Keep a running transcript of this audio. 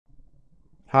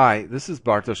Hi, this is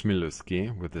Bartosz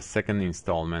Miluski with the second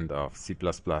installment of C++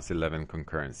 11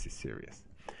 Concurrency series.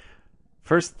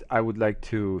 First, I would like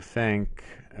to thank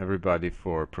everybody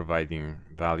for providing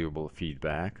valuable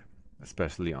feedback,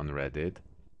 especially on Reddit.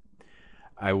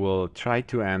 I will try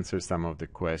to answer some of the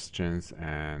questions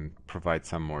and provide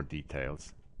some more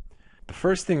details. The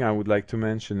first thing I would like to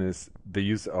mention is the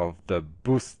use of the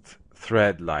Boost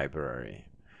thread library.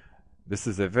 This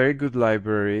is a very good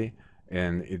library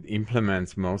and it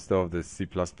implements most of the C++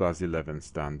 11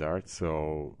 standards,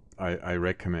 so I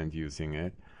recommend using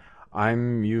it.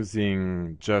 I'm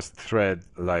using just thread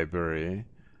library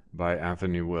by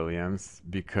Anthony Williams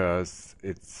because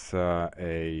it's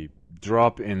a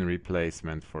drop-in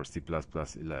replacement for C++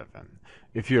 11.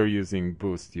 If you're using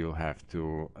Boost, you'll have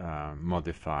to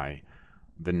modify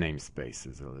the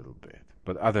namespaces a little bit.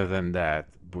 But other than that,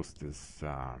 Boost is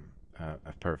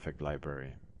a perfect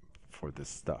library for this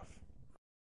stuff.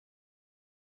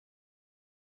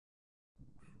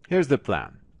 Here's the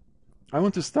plan. I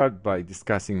want to start by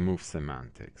discussing move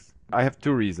semantics. I have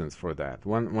two reasons for that.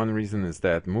 One reason is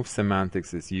that move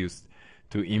semantics is used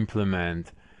to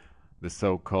implement the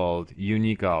so-called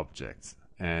unique objects,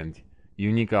 and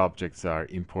unique objects are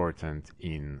important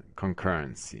in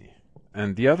concurrency.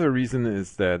 And the other reason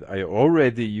is that I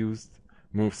already used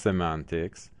move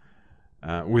semantics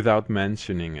without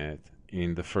mentioning it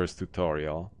in the first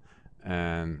tutorial,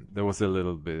 and there was a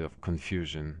little bit of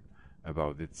confusion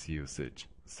about its usage,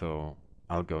 so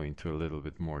I'll go into a little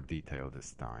bit more detail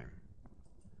this time.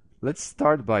 Let's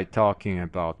start by talking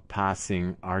about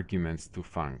passing arguments to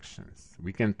functions.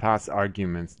 We can pass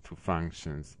arguments to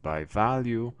functions by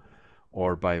value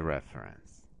or by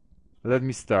reference. Let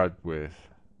me start with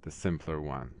the simpler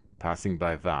one, passing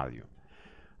by value.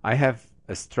 I have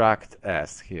a struct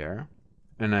s here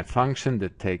and a function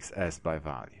that takes s by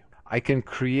value. I can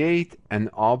create an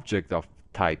object of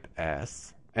type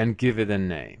s and give it a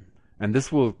name, and this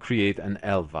will create an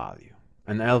L value.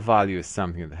 An L value is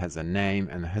something that has a name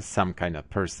and has some kind of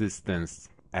persistence,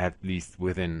 at least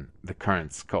within the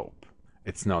current scope.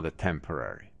 It's not a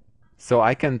temporary. So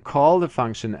I can call the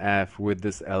function f with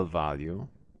this L value,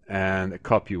 and a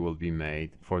copy will be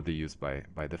made for the use by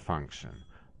the function.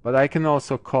 But I can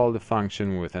also call the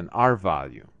function with an R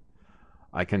value.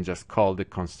 I can just call the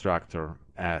constructor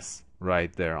s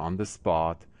right there on the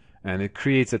spot, and it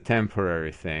creates a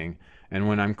temporary thing. And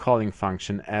when I'm calling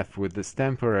function f with this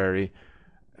temporary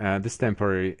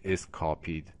is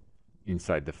copied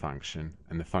inside the function,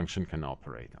 and the function can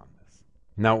operate on this.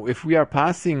 Now, if we are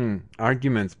passing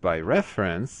arguments by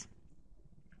reference,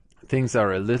 things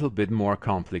are a little bit more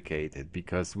complicated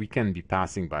because we can be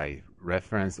passing by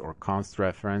reference or const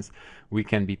reference. We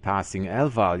can be passing L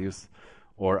values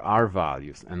or R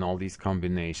values, and all these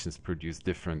combinations produce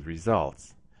different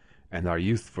results and are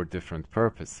used for different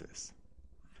purposes.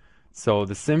 So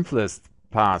the simplest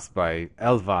pass by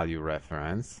L value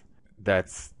reference,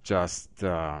 that's just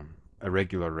a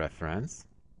regular reference.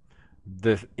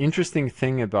 The interesting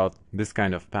thing about this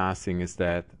kind of passing is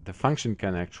that the function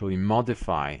can actually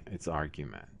modify its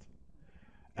argument,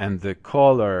 and the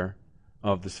caller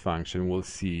of this function will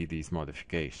see these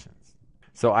modifications.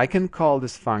 So I can call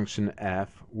this function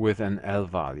f with an L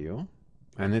value,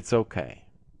 and it's okay.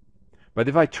 But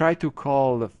if I try to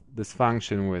call this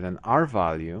function with an R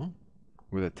value,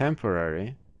 with a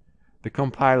temporary, the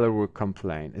compiler will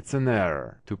complain. It's an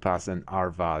error to pass an R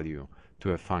value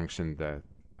to a function that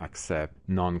accepts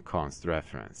non-const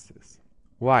references.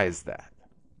 Why is that?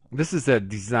 This is a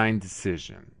design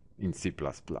decision in C++.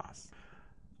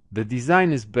 The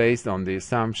design is based on the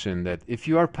assumption that if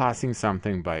you are passing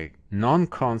something by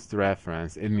non-const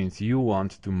reference, it means you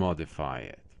want to modify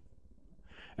it.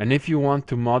 And if you want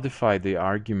to modify the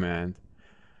argument,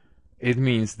 it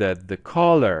means that the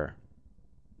caller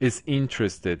is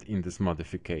interested in this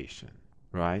modification,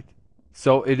 right?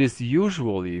 So it is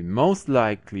usually most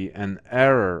likely an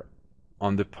error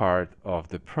on the part of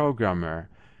the programmer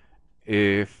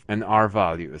if an R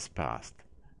value is passed.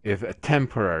 If a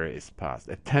temporary is passed,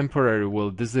 a temporary will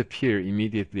disappear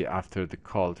immediately after the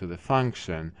call to the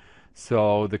function.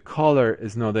 So the caller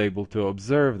is not able to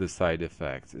observe the side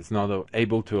effects. It's not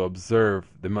able to observe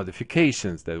the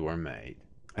modifications that were made.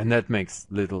 And that makes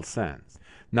little sense.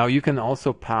 Now you can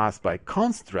also pass by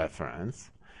const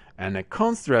reference. And a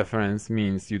const reference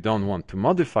means you don't want to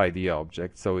modify the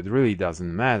object, so it really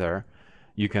doesn't matter.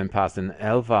 You can pass an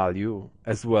L value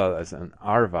as well as an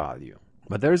R value.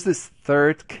 But there's this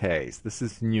third case. This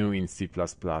is new in C++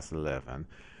 11.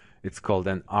 It's called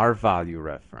an R value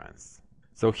reference.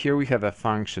 So here we have a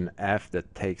function f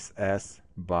that takes s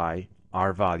by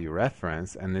R value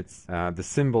reference, and it's the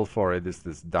symbol for it is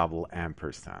this double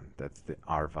ampersand. That's the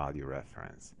R value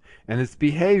reference. And its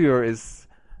behavior is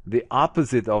the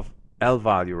opposite of L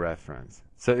value reference.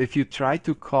 So if you try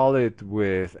to call it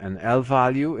with an L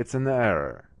value, it's an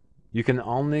error. You can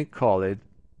only call it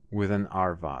with an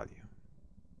R value.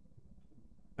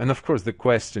 And of course the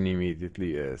question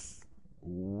immediately is,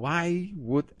 why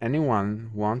would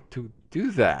anyone want to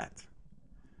do that?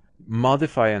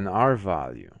 Modify an R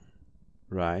value,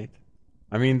 right?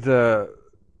 I mean, the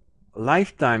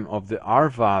lifetime of the R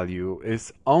value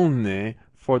is only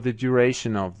for the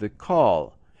duration of the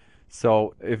call.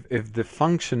 So if the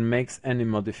function makes any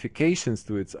modifications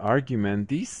to its argument,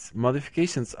 these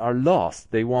modifications are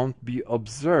lost. They won't be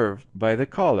observed by the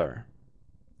caller.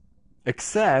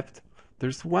 Except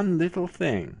there's one little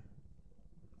thing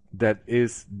that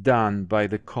is done by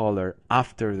the caller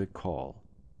after the call.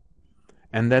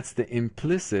 And that's the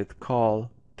implicit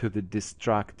call to the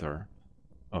destructor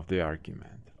of the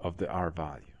argument, of the R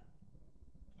value.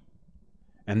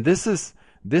 And this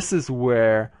is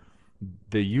where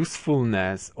the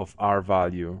usefulness of R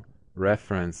value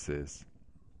references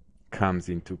comes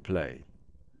into play.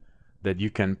 That you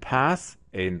can pass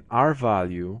an R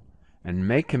value and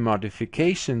make a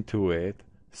modification to it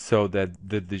so that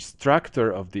the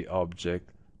destructor of the object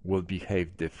will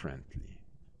behave differently.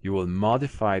 You will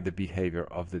modify the behavior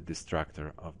of the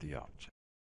destructor of the object.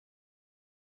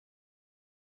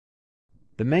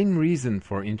 The main reason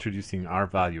for introducing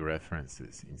R-value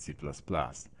references in C++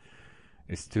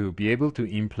 is to be able to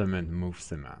implement move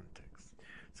semantics.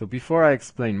 So before I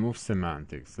explain move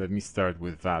semantics, let me start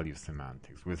with value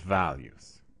semantics, with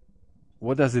values.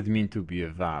 What does it mean to be a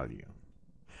value?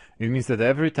 It means that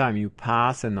every time you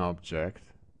pass an object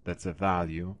that's a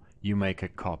value, you make a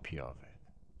copy of it.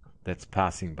 That's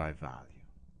passing by value.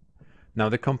 Now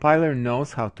the compiler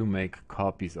knows how to make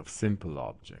copies of simple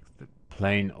objects, the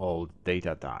plain old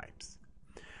data types.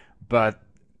 But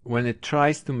when it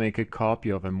tries to make a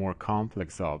copy of a more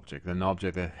complex object, an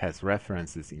object that has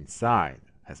references inside,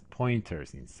 has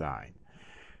pointers inside,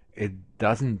 it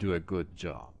doesn't do a good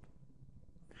job.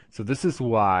 So this is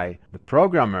why the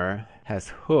programmer has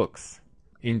hooks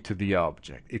into the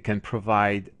object. It can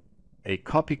provide a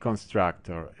copy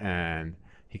constructor, and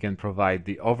he can provide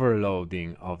the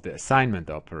overloading of the assignment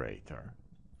operator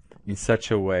in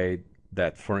such a way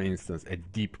that, for instance, a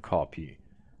deep copy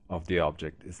of the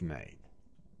object is made.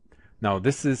 Now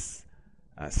this is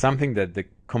something that the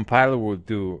compiler will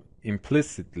do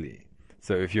implicitly.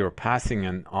 So if you're passing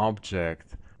an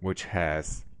object which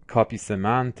has copy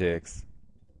semantics,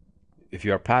 if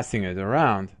you are passing it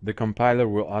around, the compiler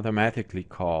will automatically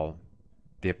call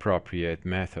the appropriate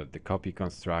method, the copy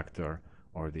constructor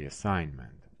or the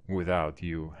assignment, without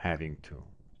you having to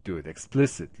do it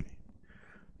explicitly.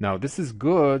 Now this is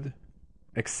good,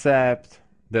 except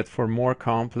that for more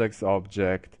complex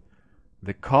object,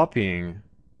 the copying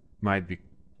might be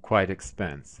quite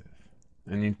expensive.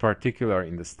 And in particular,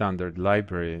 in the standard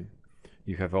library,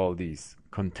 you have all these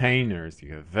containers,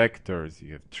 you have vectors,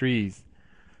 you have trees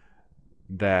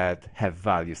that have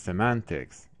value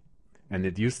semantics. And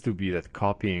it used to be that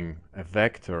copying a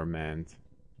vector meant,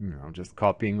 just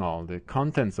copying all the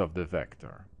contents of the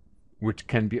vector, which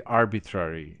can be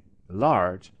arbitrarily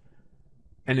large.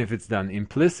 And if it's done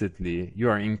implicitly, you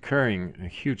are incurring a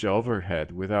huge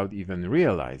overhead without even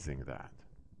realizing that.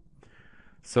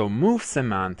 So move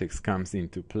semantics comes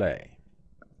into play.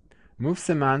 Move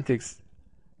semantics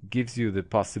gives you the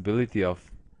possibility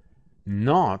of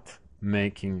not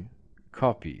making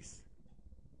copies.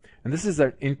 And this is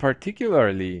in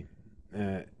particularly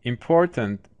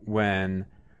important when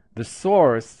the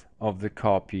source of the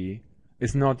copy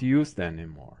is not used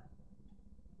anymore.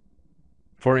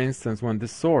 For instance, when the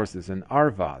source is an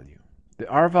R value, the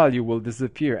R value will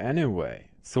disappear anyway.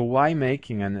 So why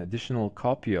making an additional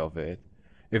copy of it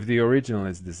if the original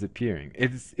is disappearing?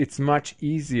 It's much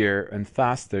easier and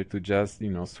faster to just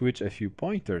switch a few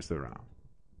pointers around.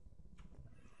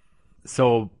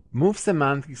 So move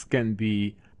semantics can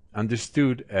be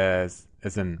understood as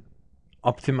an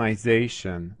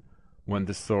optimization when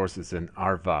the source is an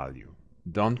R value.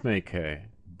 Don't make a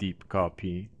deep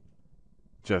copy.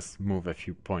 Just move a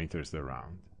few pointers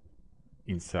around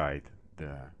inside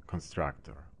the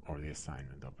constructor or the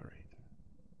assignment operator.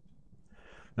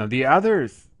 Now the other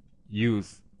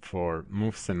use for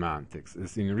move semantics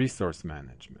is in resource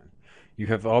management. You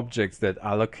have objects that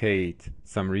allocate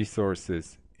some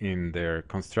resources in their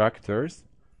constructors,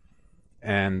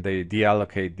 and they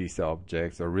deallocate these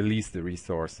objects or release the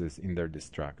resources in their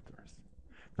destructors.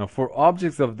 Now for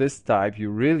objects of this type, you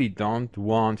really don't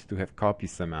want to have copy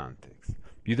semantics.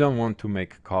 You don't want to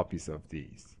make copies of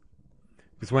these.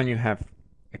 Because when you have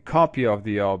a copy of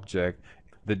the object,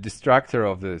 the destructor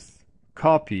of this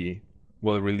copy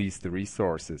will release the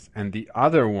resources, and the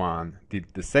other one,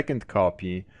 the second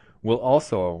copy,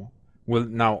 will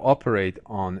now operate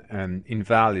on an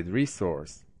invalid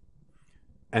resource,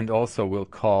 and also will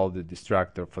call the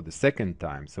destructor for the second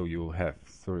time. So you will have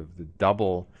sort of the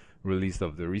double release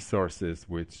of the resources,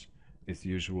 which is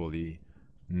usually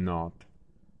not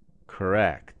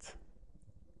correct.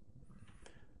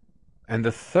 And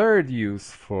the third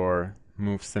use for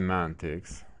move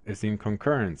semantics is in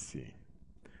concurrency.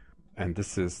 And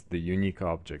this is the unique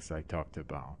objects I talked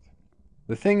about.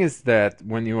 The thing is that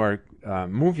when you are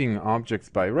moving objects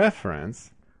by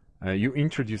reference, you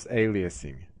introduce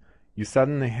aliasing. You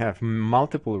suddenly have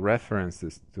multiple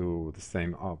references to the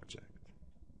same object.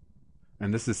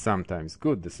 And this is sometimes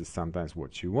good, this is sometimes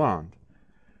what you want.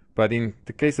 But in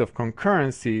the case of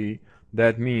concurrency,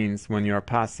 that means when you are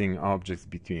passing objects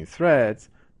between threads,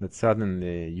 that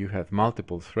suddenly you have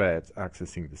multiple threads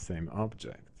accessing the same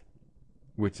object,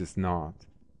 which is not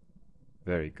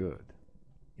very good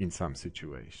in some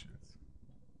situations.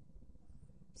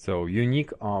 So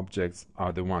unique objects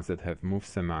are the ones that have move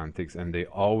semantics, and they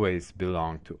always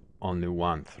belong to only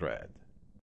one thread.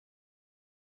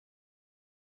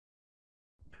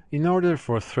 In order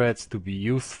for threads to be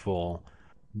useful,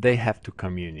 they have to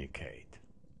communicate.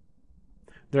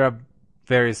 There are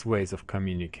various ways of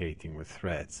communicating with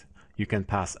threads. You can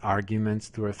pass arguments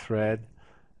to a thread,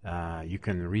 you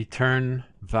can return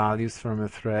values from a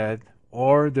thread,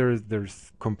 or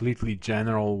there's completely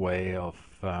general way of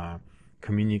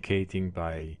communicating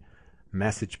by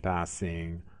message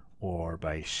passing or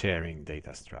by sharing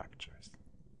data structures.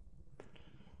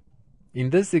 In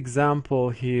this example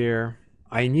here,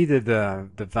 I needed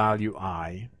the value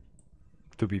I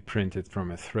to be printed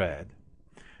from a thread,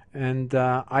 and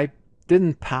I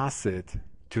didn't pass it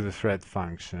to the thread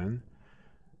function.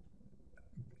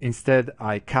 Instead,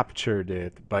 I captured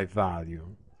it by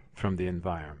value from the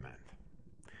environment.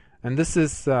 And this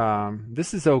is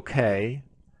okay,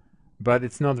 but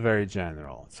it's not very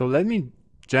general. So let me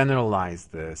generalize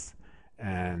this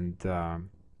and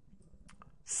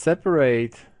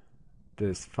separate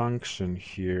this function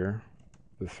here,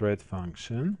 the thread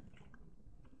function,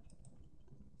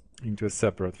 into a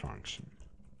separate function.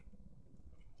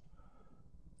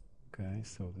 Okay,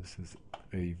 so this is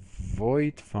a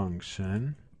void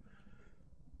function.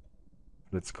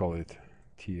 Let's call it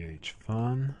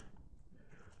thfun,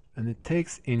 and it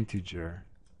takes integer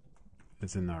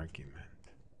as an argument.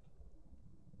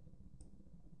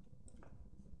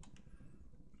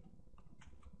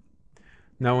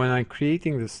 Now when I'm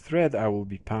creating this thread, I will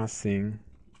be passing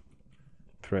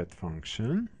thread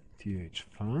function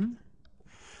thfun.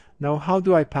 Now how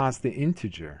do I pass the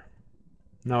integer?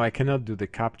 Now I cannot do the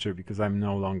capture because I'm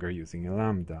no longer using a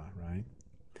lambda, right?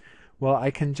 Well, I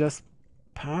can just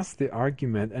pass the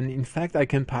argument, and in fact I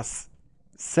can pass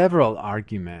several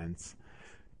arguments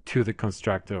to the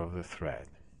constructor of the thread.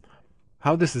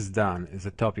 How this is done is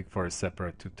a topic for a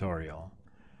separate tutorial,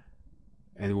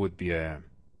 and it would be a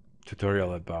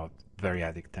tutorial about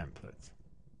variadic templates.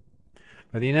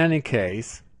 But in any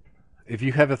case, if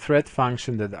you have a thread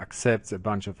function that accepts a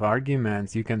bunch of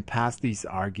arguments, you can pass these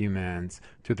arguments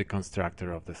to the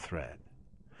constructor of the thread.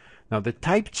 Now the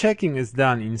type checking is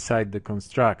done inside the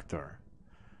constructor.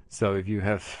 So if you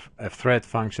have a thread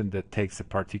function that takes a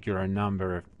particular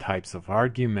number of types of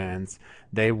arguments,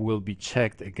 they will be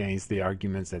checked against the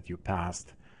arguments that you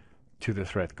passed to the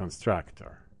thread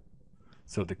constructor.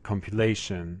 So the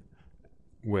compilation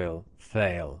will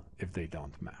fail if they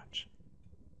don't match.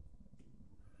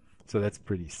 So that's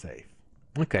pretty safe.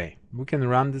 Okay, we can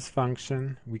run this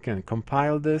function. We can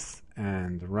compile this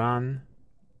and run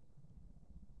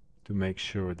to make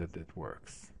sure that it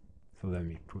works. So let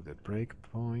me put a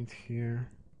breakpoint here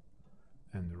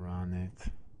and run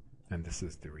it, and this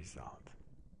is the result.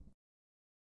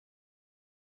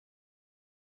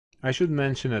 I should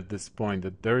mention at this point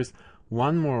that there is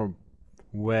one more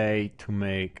way to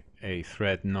make a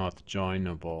thread not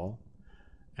joinable,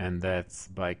 and that's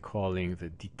by calling the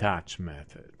detach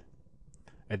method.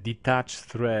 A detached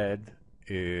thread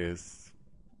is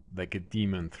like a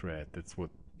daemon thread. That's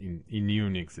what in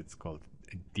Unix it's called,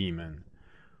 a daemon.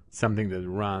 Something that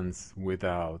runs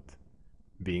without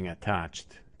being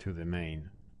attached to the main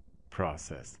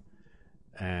process.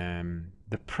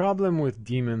 The problem with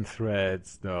daemon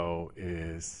threads, though,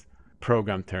 is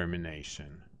program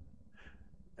termination.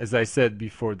 As I said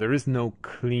before, there is no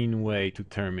clean way to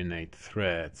terminate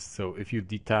threads. So if you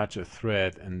detach a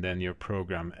thread and then your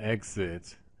program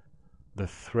exits, the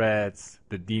threads,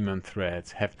 the daemon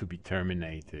threads, have to be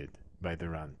terminated by the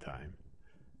runtime.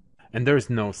 And there is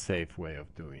no safe way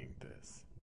of doing this.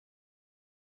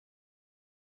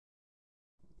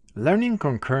 Learning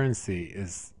concurrency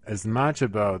is as much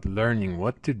about learning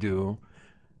what to do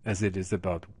as it is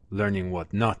about learning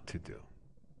what not to do.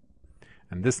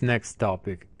 And this next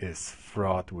topic is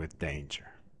fraught with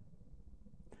danger.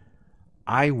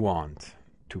 I want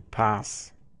to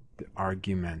pass the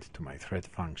argument to my thread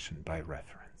function by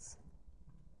reference.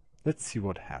 Let's see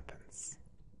what happens.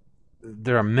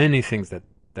 There are many things that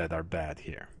are bad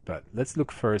here, but let's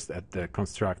look first at the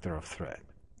constructor of thread.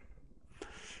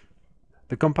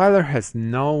 The compiler has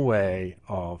no way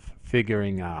of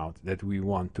figuring out that we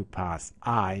want to pass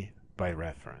I by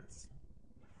reference.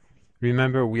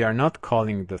 Remember, we are not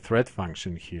calling the thread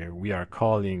function here, we are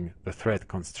calling the thread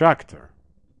constructor.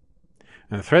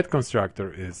 And the thread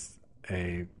constructor is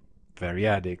a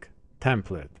variadic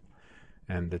template.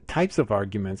 And the types of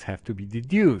arguments have to be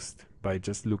deduced by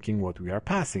just looking what we are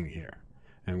passing here.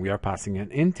 And we are passing an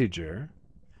integer,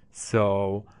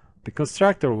 so the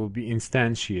constructor will be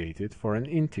instantiated for an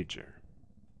integer.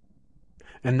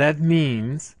 And that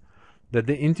means that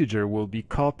the integer will be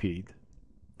copied,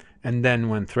 and then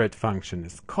when thread function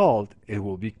is called, it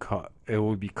will be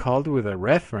called with a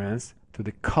reference to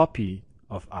the copy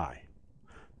of I.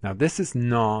 Now this is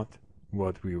not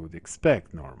what we would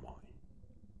expect normally.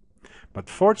 But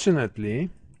fortunately,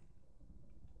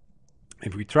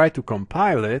 if we try to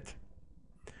compile it,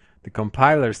 the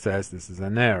compiler says this is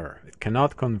an error. It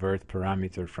cannot convert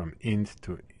parameter from int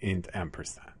to int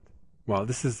ampersand. Well,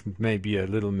 this is maybe a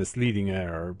little misleading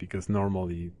error, because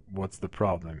normally what's the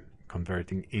problem?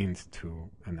 Converting int to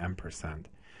an ampersand.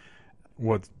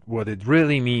 What it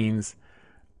really means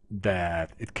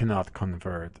that it cannot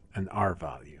convert an R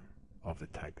value of the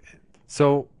type int.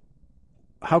 So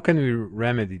how can we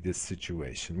remedy this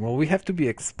situation? Well, we have to be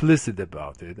explicit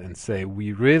about it and say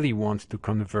we really want to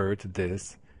convert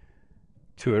this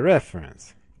to a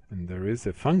reference. And there is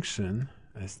a function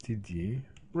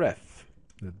std_ref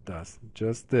that does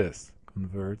just this,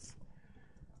 converts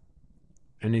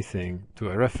anything to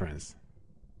a reference.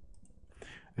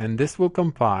 And this will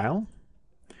compile,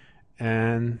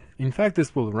 and in fact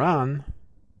this will run,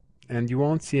 and you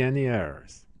won't see any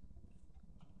errors.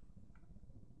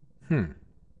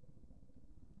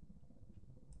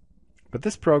 But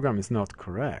this program is not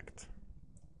correct.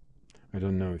 I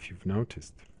don't know if you've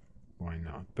noticed. Why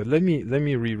not? But let me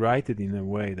rewrite it in a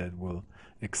way that will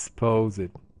expose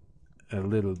it a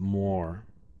little more.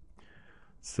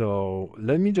 So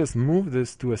let me just move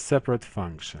this to a separate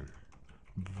function.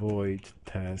 Void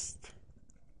test.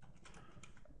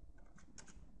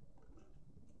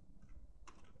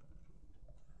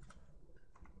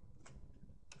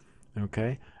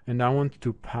 Okay, and I want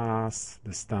to pass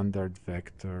the standard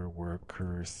vector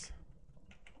workers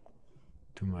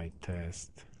to my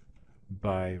test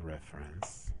by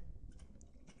reference.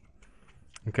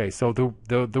 Okay, so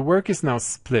the work is now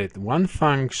split. One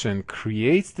function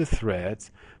creates the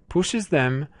threads, pushes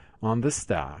them on the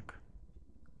stack,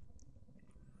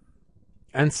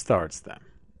 and starts them,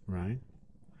 right?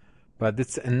 But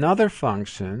it's another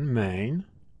function, main,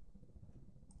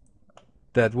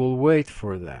 that will wait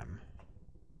for them,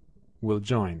 will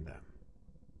join them.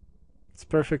 It's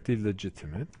perfectly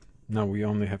legitimate. Now we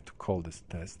only have to call this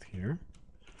test here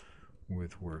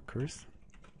with workers.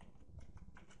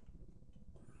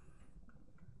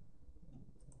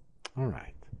 All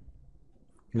right.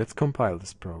 Let's compile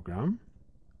this program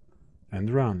and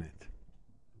run it.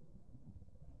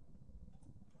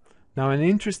 Now an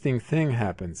interesting thing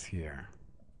happens here.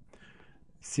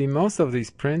 See, most of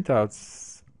these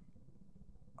printouts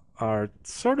are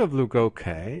sort of look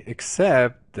okay,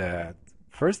 except that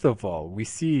first of all we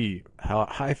see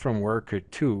hi from worker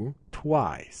 2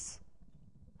 twice.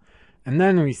 And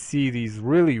then we see these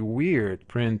really weird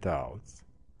printouts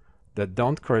that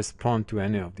don't correspond to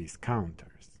any of these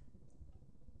counters.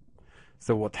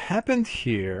 So what happened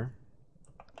here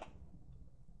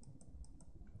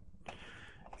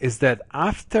is that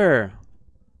after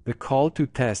the call to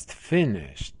test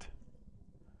finished,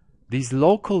 these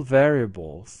local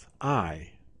variables,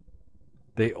 I,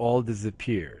 they all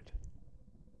disappeared.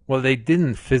 Well, they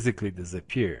didn't physically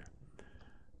disappear.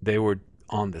 They were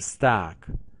on the stack.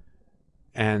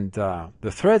 And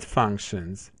the thread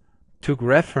functions took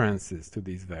references to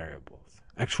these variables.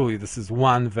 Actually, this is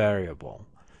one variable.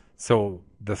 So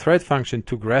the thread function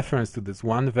took reference to this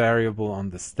one variable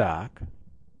on the stack,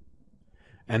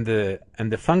 and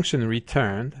the function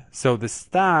returned. So the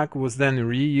stack was then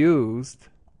reused,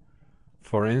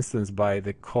 for instance, by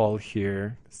the call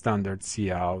here, standard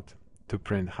cout, to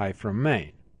print hi from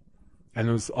main, and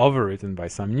it was overwritten by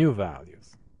some new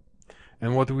values.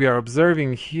 And what we are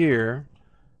observing here,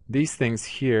 These things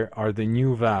here are the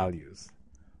new values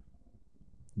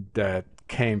that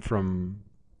came from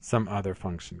some other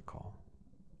function call.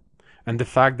 And the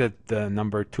fact that the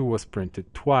number 2 was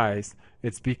printed twice,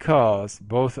 it's because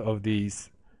both of these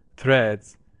thread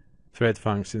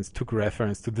functions took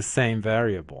reference to the same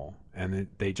variable, and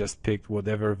they just picked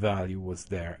whatever value was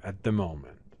there at the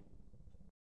moment.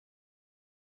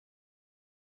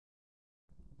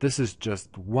 This is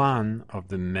just one of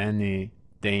the many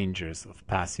dangers of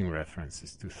passing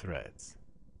references to threads.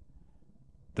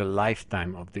 The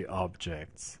lifetime of the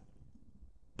objects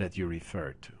that you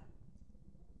refer to.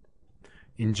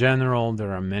 In general,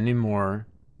 there are many more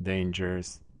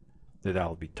dangers that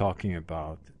I'll be talking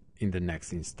about in the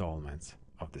next installments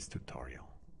of this tutorial.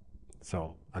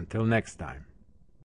 So, until next time.